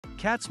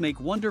cats make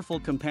wonderful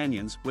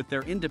companions with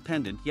their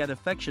independent yet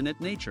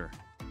affectionate nature.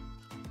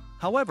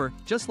 However,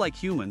 just like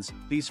humans,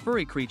 these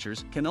furry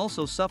creatures can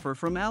also suffer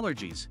from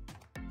allergies.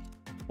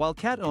 While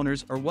cat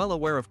owners are well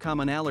aware of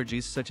common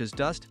allergies such as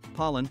dust,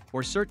 pollen,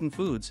 or certain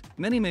foods,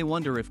 many may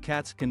wonder if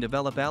cats can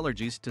develop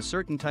allergies to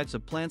certain types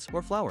of plants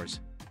or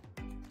flowers.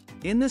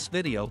 In this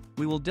video,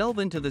 we will delve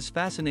into this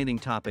fascinating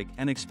topic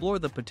and explore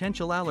the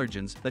potential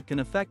allergens that can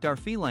affect our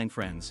feline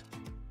friends.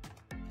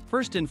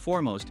 First and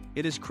foremost,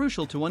 it is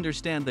crucial to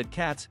understand that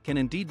cats can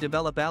indeed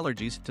develop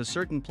allergies to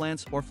certain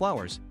plants or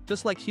flowers,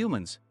 just like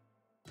humans.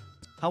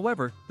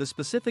 However, the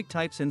specific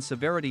types and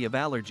severity of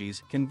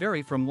allergies can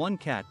vary from one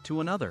cat to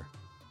another.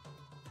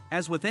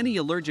 As with any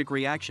allergic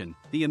reaction,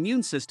 the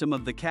immune system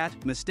of the cat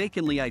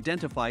mistakenly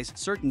identifies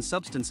certain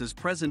substances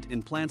present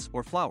in plants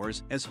or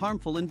flowers as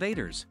harmful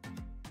invaders.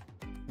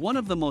 One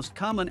of the most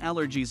common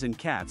allergies in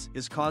cats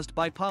is caused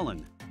by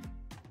pollen.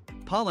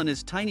 Pollen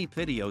is tiny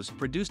petioles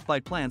produced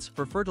by plants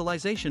for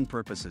fertilization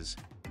purposes.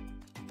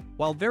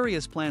 While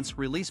various plants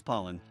release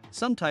pollen,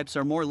 some types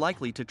are more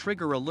likely to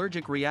trigger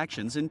allergic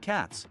reactions in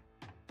cats.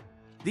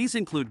 These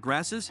include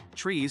grasses,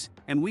 trees,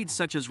 and weeds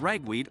such as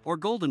ragweed or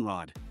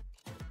goldenrod.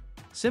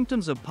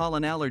 Symptoms of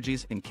pollen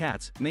allergies in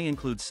cats may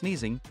include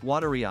sneezing,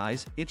 watery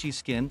eyes, itchy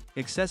skin,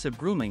 excessive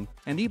grooming,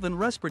 and even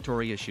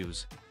respiratory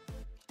issues.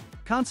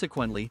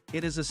 Consequently,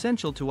 it is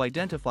essential to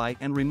identify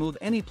and remove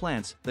any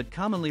plants that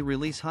commonly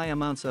release high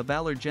amounts of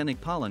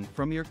allergenic pollen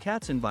from your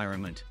cat's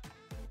environment.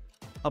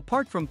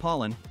 Apart from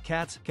pollen,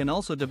 cats can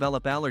also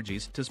develop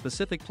allergies to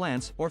specific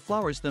plants or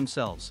flowers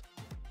themselves.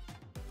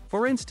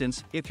 For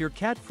instance, if your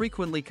cat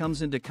frequently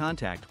comes into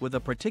contact with a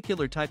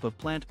particular type of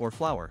plant or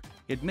flower,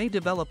 it may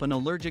develop an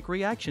allergic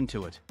reaction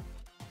to it.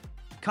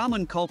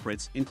 Common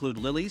culprits include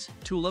lilies,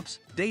 tulips,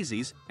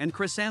 daisies, and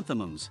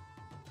chrysanthemums.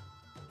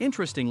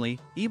 Interestingly,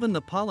 even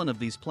the pollen of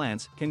these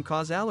plants can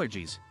cause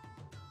allergies.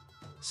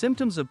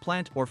 Symptoms of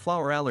plant or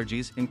flower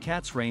allergies in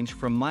cats range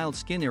from mild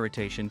skin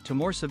irritation to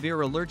more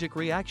severe allergic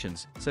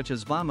reactions, such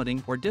as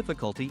vomiting or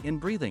difficulty in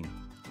breathing.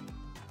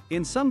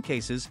 In some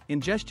cases,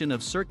 ingestion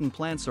of certain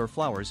plants or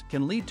flowers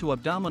can lead to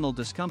abdominal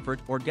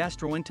discomfort or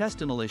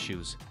gastrointestinal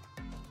issues.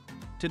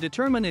 To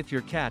determine if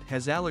your cat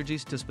has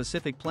allergies to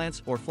specific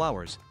plants or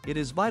flowers, it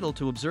is vital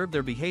to observe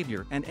their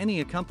behavior and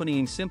any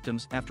accompanying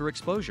symptoms after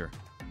exposure.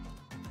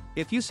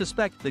 If you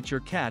suspect that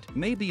your cat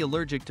may be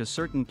allergic to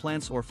certain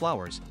plants or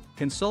flowers,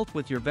 consult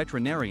with your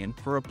veterinarian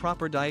for a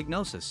proper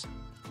diagnosis.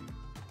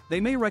 They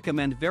may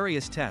recommend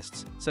various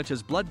tests, such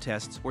as blood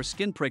tests or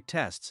skin prick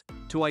tests,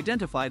 to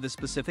identify the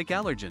specific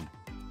allergen.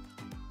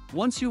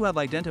 Once you have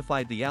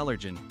identified the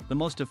allergen, the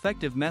most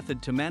effective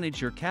method to manage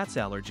your cat's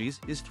allergies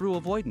is through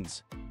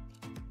avoidance.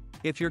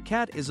 If your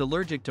cat is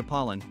allergic to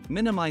pollen,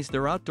 minimize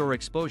their outdoor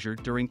exposure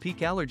during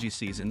peak allergy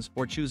seasons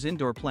or choose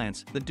indoor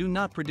plants that do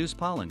not produce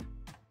pollen.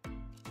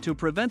 To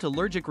prevent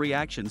allergic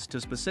reactions to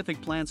specific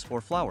plants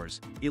or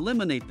flowers,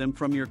 eliminate them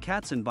from your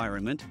cat's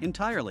environment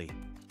entirely.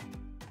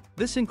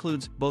 This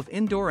includes both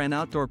indoor and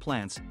outdoor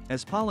plants,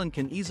 as pollen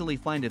can easily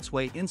find its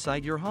way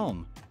inside your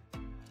home.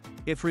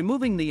 If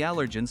removing the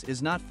allergens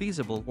is not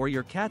feasible or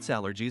your cat's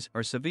allergies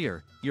are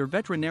severe, your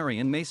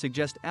veterinarian may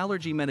suggest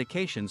allergy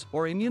medications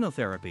or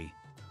immunotherapy.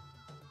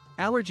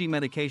 Allergy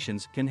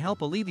medications can help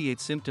alleviate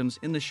symptoms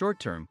in the short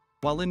term,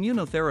 while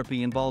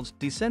immunotherapy involves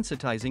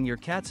desensitizing your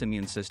cat's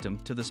immune system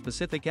to the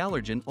specific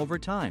allergen over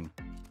time.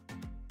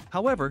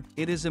 However,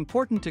 it is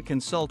important to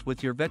consult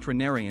with your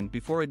veterinarian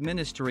before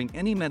administering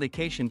any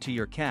medication to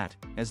your cat,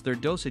 as their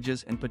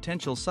dosages and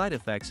potential side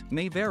effects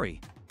may vary.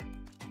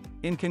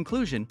 In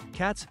conclusion,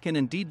 cats can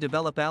indeed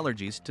develop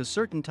allergies to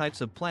certain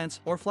types of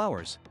plants or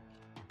flowers.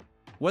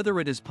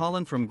 Whether it is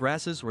pollen from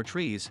grasses or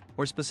trees,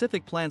 or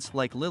specific plants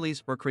like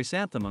lilies or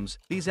chrysanthemums,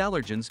 these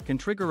allergens can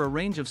trigger a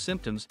range of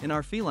symptoms in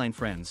our feline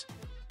friends.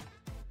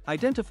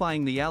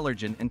 Identifying the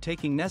allergen and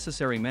taking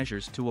necessary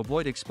measures to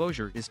avoid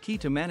exposure is key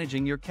to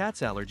managing your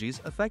cat's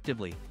allergies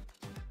effectively.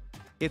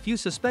 If you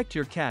suspect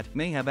your cat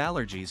may have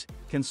allergies,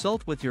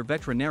 consult with your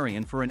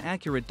veterinarian for an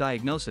accurate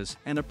diagnosis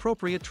and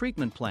appropriate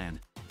treatment plan.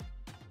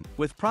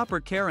 With proper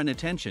care and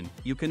attention,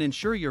 you can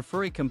ensure your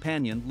furry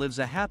companion lives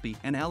a happy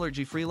and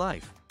allergy-free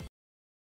life.